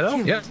has Hello, been hello.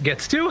 killed. Yep,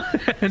 gets 2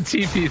 and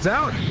TP's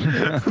out.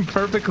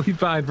 Perfectly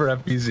fine for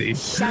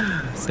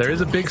FBZ. There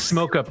is a big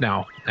smoke up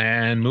now,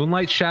 and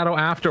Moonlight Shadow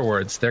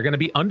afterwards. They're going to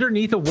be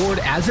underneath a ward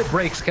as it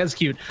breaks.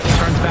 Kezcute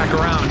turns back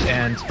around,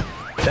 and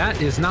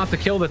that is not the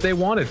kill that they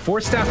wanted.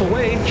 4 staff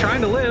away, trying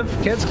to live.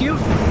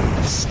 Kezcute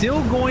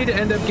still going to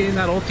end up getting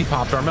that ulti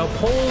popped. Armel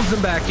pulls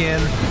him back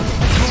in.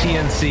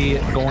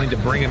 TnC going to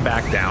bring him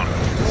back down.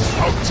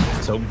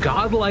 So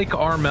godlike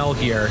Armel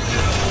here.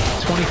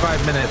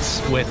 25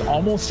 minutes with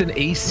almost an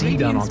AC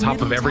done on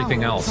top of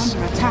everything else.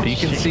 You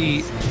can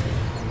see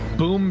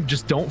Boom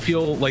just don't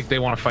feel like they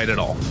want to fight at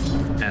all.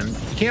 And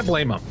you can't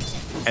blame them.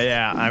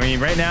 Yeah, I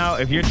mean, right now,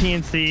 if you're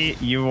TnC,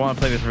 you want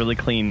to play this really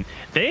clean.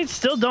 They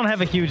still don't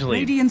have a huge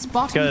lead because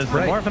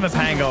the Morph and the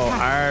Pango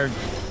are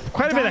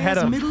quite a bit ahead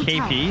of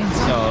KP,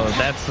 so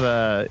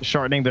that's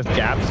shortening this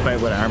gap despite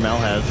what Armel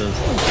has is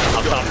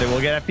up top. They will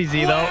get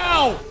FPZ though.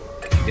 Wow!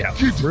 Yeah,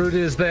 Root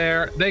is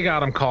there. They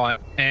got him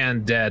caught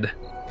and dead.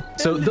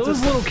 So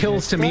those little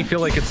kills to me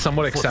feel like it's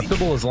somewhat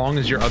acceptable as long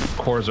as your other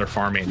cores are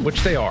farming,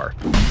 which they are.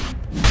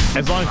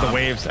 As long as the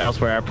waves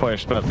elsewhere are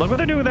pushed. But look what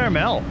they're doing with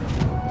Armel.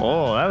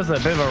 Oh, that was a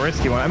bit of a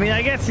risky one. I mean,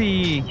 I guess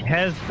he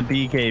has the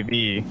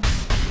BKB.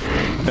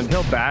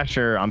 Until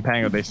Basher on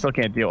Pango, they still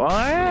can't deal. Well,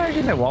 I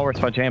actually had Walrus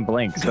Punch and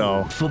Blink,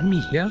 so for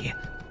me. Yeah.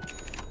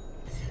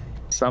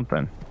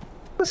 Something.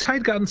 This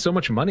Tide gotten so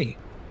much money.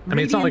 I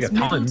mean, it's not like a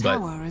ton,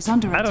 but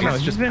I don't know.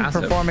 He's just been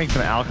performing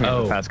some alchemy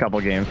the past couple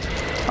games.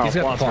 He's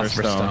got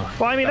Philosopher's Stone.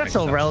 Well, I mean, that's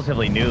still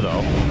relatively new, though.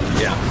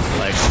 Yeah.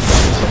 Like,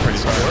 still pretty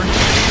smart.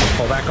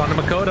 Pull back onto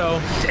Makoto.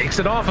 Takes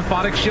it off.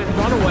 Aphotic shouldn't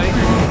run away.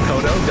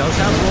 Makoto does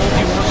have roll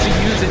he wants to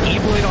use an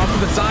E-Blade off to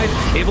the side.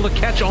 Able to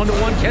catch onto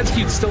one.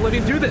 Kezcute's still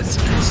living through this.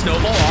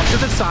 Snowball off to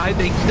the side.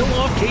 They kill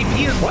off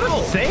KP as well.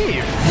 What a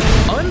save.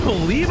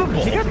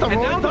 Unbelievable. He got the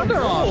roll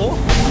thunder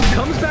off.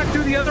 Comes back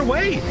through the other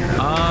way.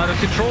 The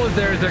control is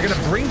there. They're going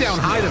to bring down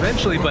Hyde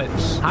eventually, but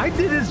Hyde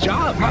did his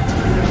job.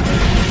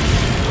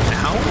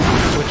 Now,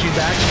 switching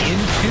back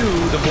into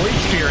the Void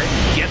Spirit.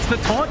 Gets the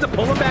taunt to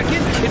pull him back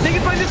in. If they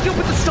can find this kill,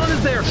 but the stun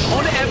is there.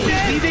 On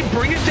FBZ, they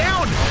bring it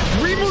down.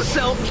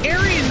 Remusel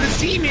carrying the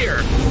team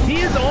here.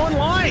 He is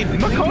online.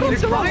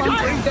 Makoto's trying to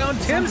bring down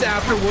Tim's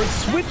afterwards.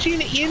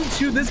 Switching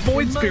into this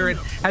Void Spirit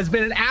has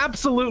been an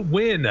absolute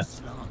win.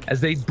 As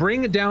they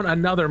bring down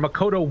another,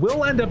 Makoto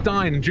will end up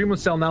dying, and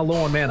Dreamcell now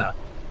low on mana.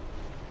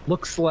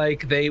 Looks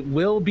like they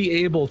will be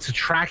able to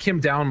track him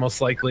down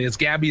most likely, as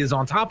Gabby is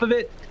on top of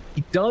it.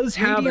 He does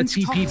have a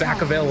TP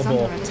back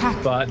available,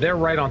 but they're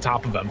right on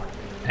top of him.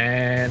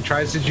 And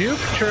tries to juke,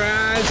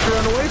 tries to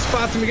run away,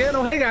 spots him again.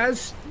 Oh, hey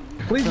guys,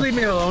 please leave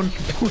me alone.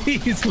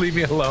 Please leave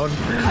me alone.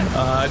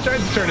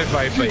 Tries to turn it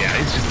fight, but yeah,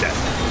 he's just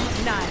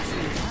dead. Nice.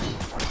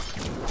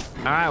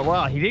 All right,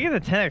 well, he did get a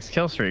 10x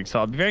kill streak, so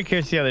I'll be very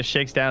curious to see how this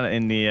shakes down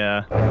in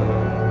the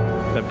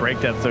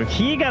breakdown. So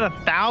he got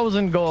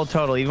 1,000 gold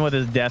total, even with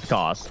his death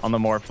cost on the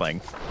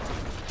Morphling.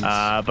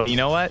 But you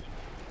know what?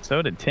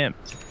 So did Tim.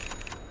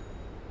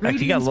 Actually,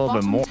 he got a little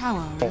bit more.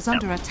 Tower is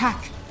under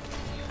attack.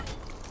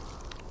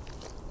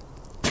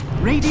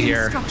 Radiant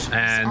Here, structures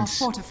and are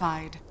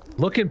fortified.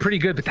 Looking pretty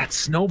good, but that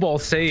snowball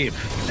save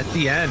at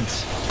the end.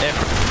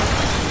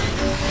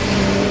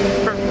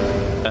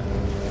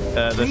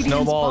 The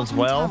snowball as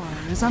well.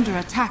 Tower is under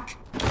attack.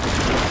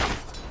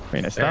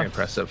 Very nice Very stuff.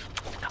 impressive.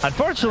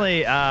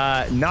 Unfortunately,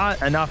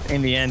 not enough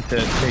in the end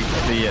to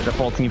take the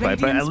full team fight,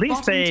 but at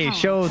least they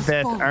showed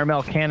that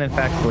Armel can in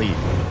fact lead.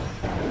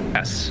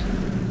 Yes.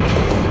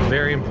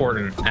 Very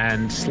important.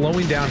 And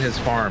slowing down his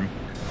farm.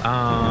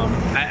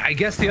 I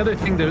guess the other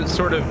thing to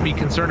sort of be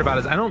concerned about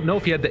is I don't know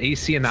if he had the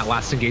AC in that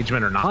last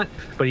engagement or not,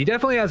 but he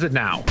definitely has it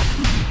now.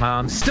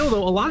 Still,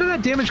 though, a lot of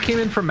that damage came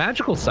in from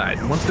Magical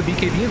side once the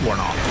BKB had worn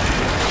off.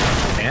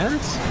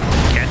 And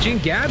catching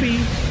Gabby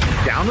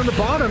Down on the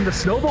bottom, the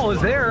snowball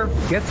is there.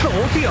 Gets the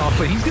ulti off,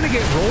 but he's going to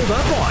get rolled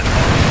up on.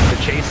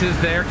 The chase is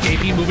there.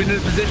 KP moving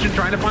into position,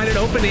 trying to find an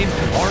opening.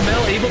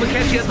 Armel able to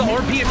catch. He has the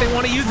RP if they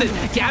want to use it.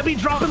 Gabby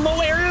dropping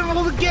low area,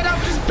 able to get out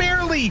just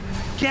barely.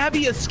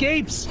 Gabby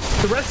escapes.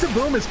 The rest of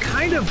Boom is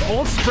kind of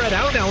all spread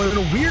out now in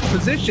a weird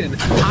position.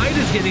 Hyde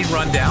is getting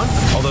run down,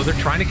 although they're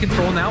trying to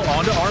control now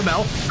onto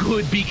Armel.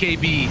 Good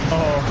BKB.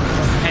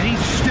 Oh. And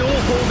he's still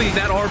holding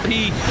that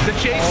RP. The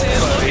chase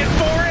is looking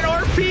for it.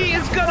 RP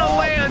is going to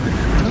land.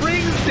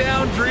 Brings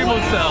down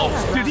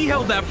Dreamocell. Dude, he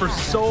held that for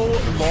so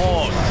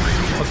long.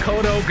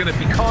 Makoto going to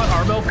be caught.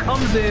 Armel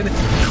comes in,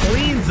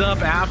 cleans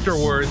up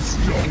afterwards,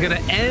 and going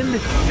to end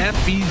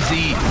FBZ.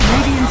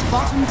 Radiant's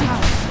bottom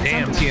tower is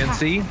Damn, under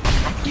TnC.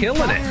 attack.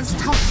 Killing Dire's it.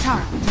 top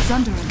tower is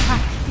under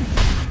attack.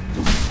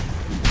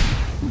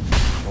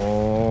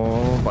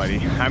 Oh,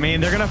 buddy. I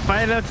mean, they're going to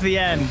fight it out to the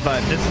end,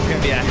 but this is going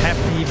to be a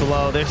hefty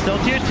blow. They're still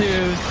tier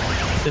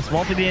 2s. This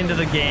won't be the end of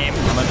the game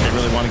unless they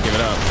really want to give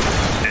it up.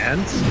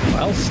 And,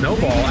 well,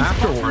 Snowball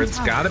afterwards,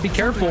 got to be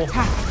careful.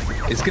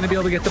 Is going to be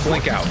able to get the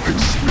blink out.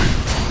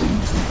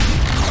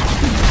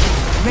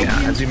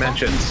 Yeah, as you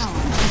mentioned,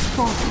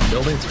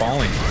 building's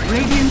falling.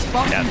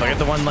 Yeah, so I get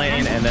the one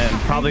lane and then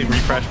probably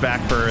refresh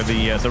back for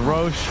the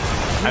Roche.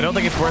 I don't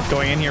think it's worth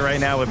going in here right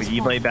now with the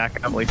E-Blade back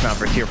up, at least not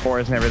for tier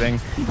 4s and everything.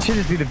 Should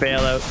just do the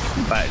bailout,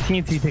 but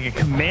TnC take a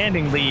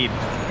commanding lead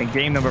in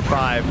game number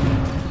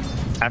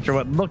 5 after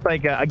what looked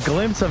like a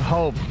glimpse of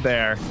hope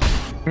there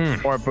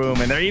for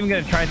Boom, and they're even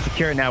going to try and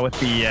secure it now with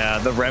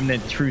the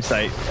Remnant True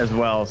Sight as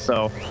well.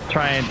 So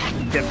try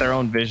and get their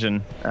own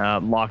vision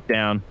locked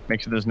down.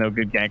 Make sure there's no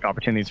good gank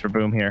opportunities for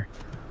Boom here.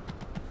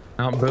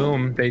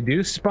 Boom, they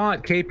do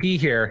spot KP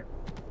here.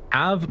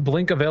 Have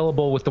blink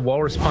available with the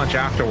Walrus Punch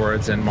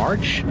afterwards, and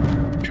March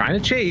trying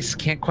to chase,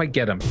 can't quite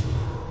get him.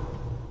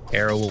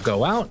 Arrow will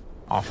go out,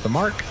 off the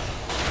mark.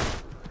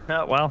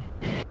 Well,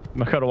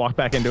 Makoto walked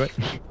back into it.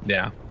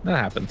 Yeah, that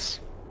happens.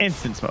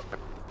 Instant smoke.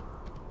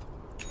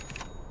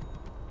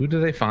 Who do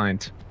they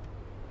find?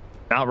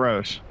 Not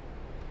Roche.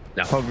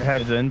 No. Poke your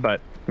heads in, but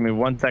give me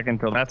 1 second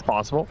till that's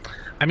possible.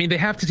 I mean, they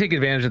have to take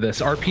advantage of this.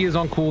 RP is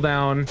on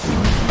cooldown.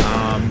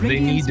 They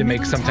need to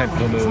make some type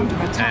of a move,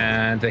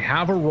 and they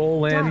have a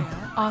roll in,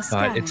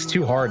 but it's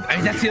too hard. I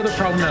mean, that's the other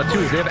problem now too,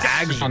 is they have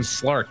Ags on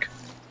Slark.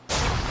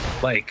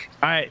 Like,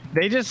 all right,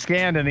 they just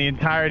scanned and the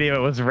entirety of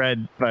it was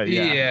red, but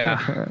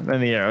yeah.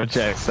 Then the arrow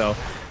check, so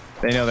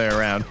they know they're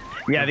around.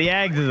 Yeah, the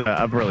Ags is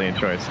a brilliant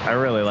choice. I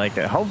really like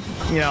it. Hope,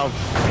 you know,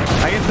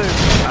 I guess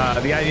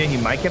there's the idea he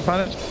might get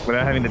punished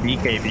without having the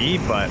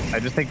BKB, but I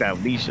just think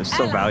that leash is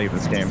so valuable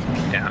this game.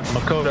 Yeah,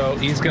 Makoto,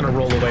 he's going to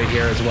roll away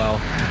here as well.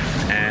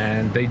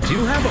 And they do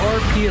have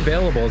RP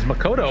available as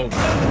Makoto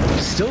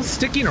still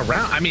sticking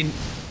around. I mean,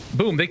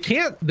 Boom, they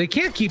can't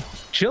keep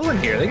chilling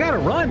here. They got to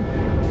run.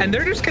 And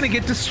they're just going to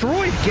get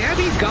destroyed.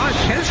 Gabby's got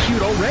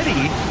Chescute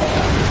already.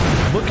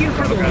 Looking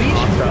for the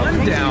leash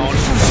run down.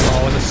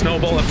 Oh, and the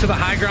snowball up to the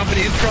high ground, but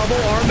in trouble.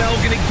 Armel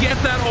going to get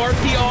that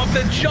RP off.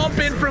 The jump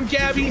in from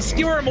Gabby.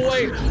 Skewer him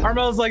away.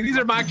 Armel's like, these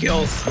are my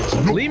kills.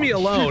 Leave me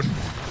alone.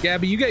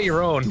 Gabby, you get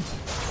your own.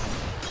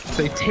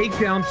 They take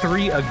down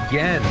 3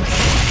 again.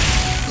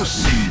 The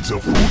seeds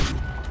of fortune.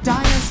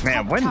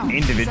 Man, what an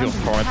individual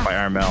performance by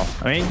Armel.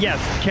 I mean, yes,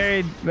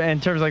 carried in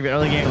terms of like the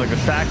early game, like the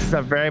stacks and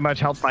stuff, very much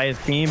helped by his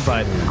team,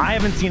 but I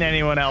haven't seen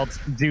anyone else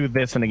do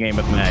this in a game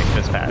with Mag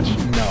this patch.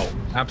 No,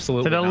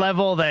 absolutely to the not.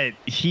 Level that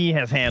he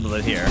has handled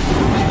it here.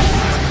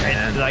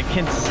 And like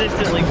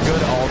consistently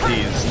good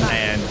ultis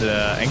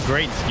and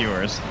great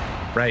skewers.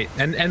 Right,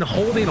 and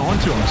holding on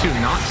to him too,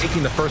 not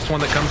taking the first one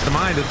that comes to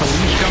mind as the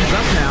leash comes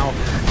up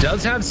now.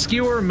 Does have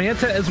Skewer,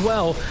 Manta as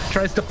well.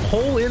 Tries to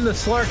pull in the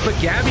Slark, but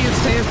Gabby is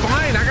staying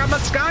fine. I got my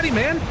Scotty,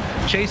 man.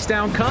 Chase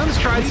down comes,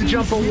 tries to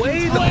jump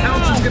away. The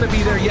pounce is going to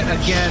be there yet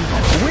again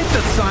with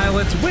the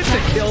silence, with the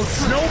kill.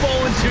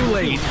 Snowballing too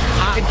late.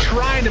 I'm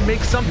trying to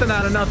make something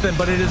out of nothing,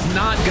 but it is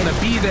not going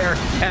to be there.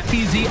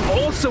 FBZ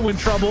also in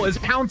trouble, is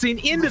pouncing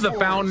into the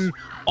fountain.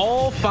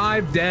 All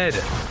 5 dead.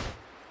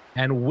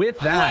 And with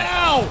that,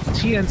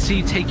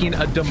 TnC taking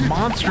a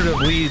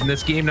demonstrative lead in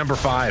this game number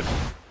 5.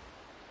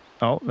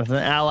 Oh, that's an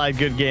allied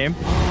good game.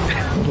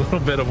 A little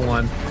bit of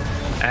one.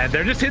 And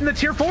they're just hitting the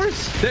tier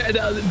 4s.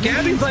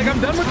 Gabby's like,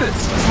 I'm done with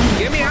this.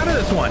 Get me out of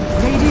this one.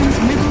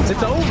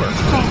 It's over.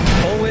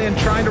 Pull in,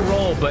 trying to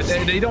roll, but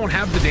they don't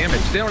have the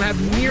damage. They don't have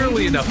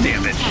nearly enough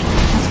damage.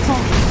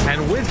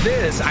 And with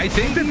this, I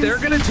think that they're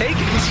going to take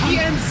it.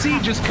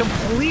 TnC just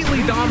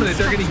completely dominant.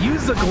 They're going to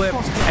use the glyph,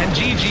 and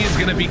GG is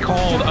going to be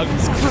called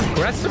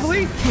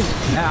aggressively.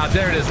 Now,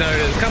 there it is. There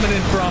it is. Coming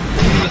in from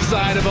the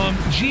side of them.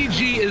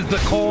 GG is the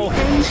call.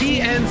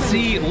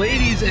 TnC,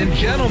 ladies and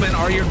gentlemen,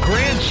 are your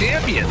grand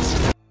champions.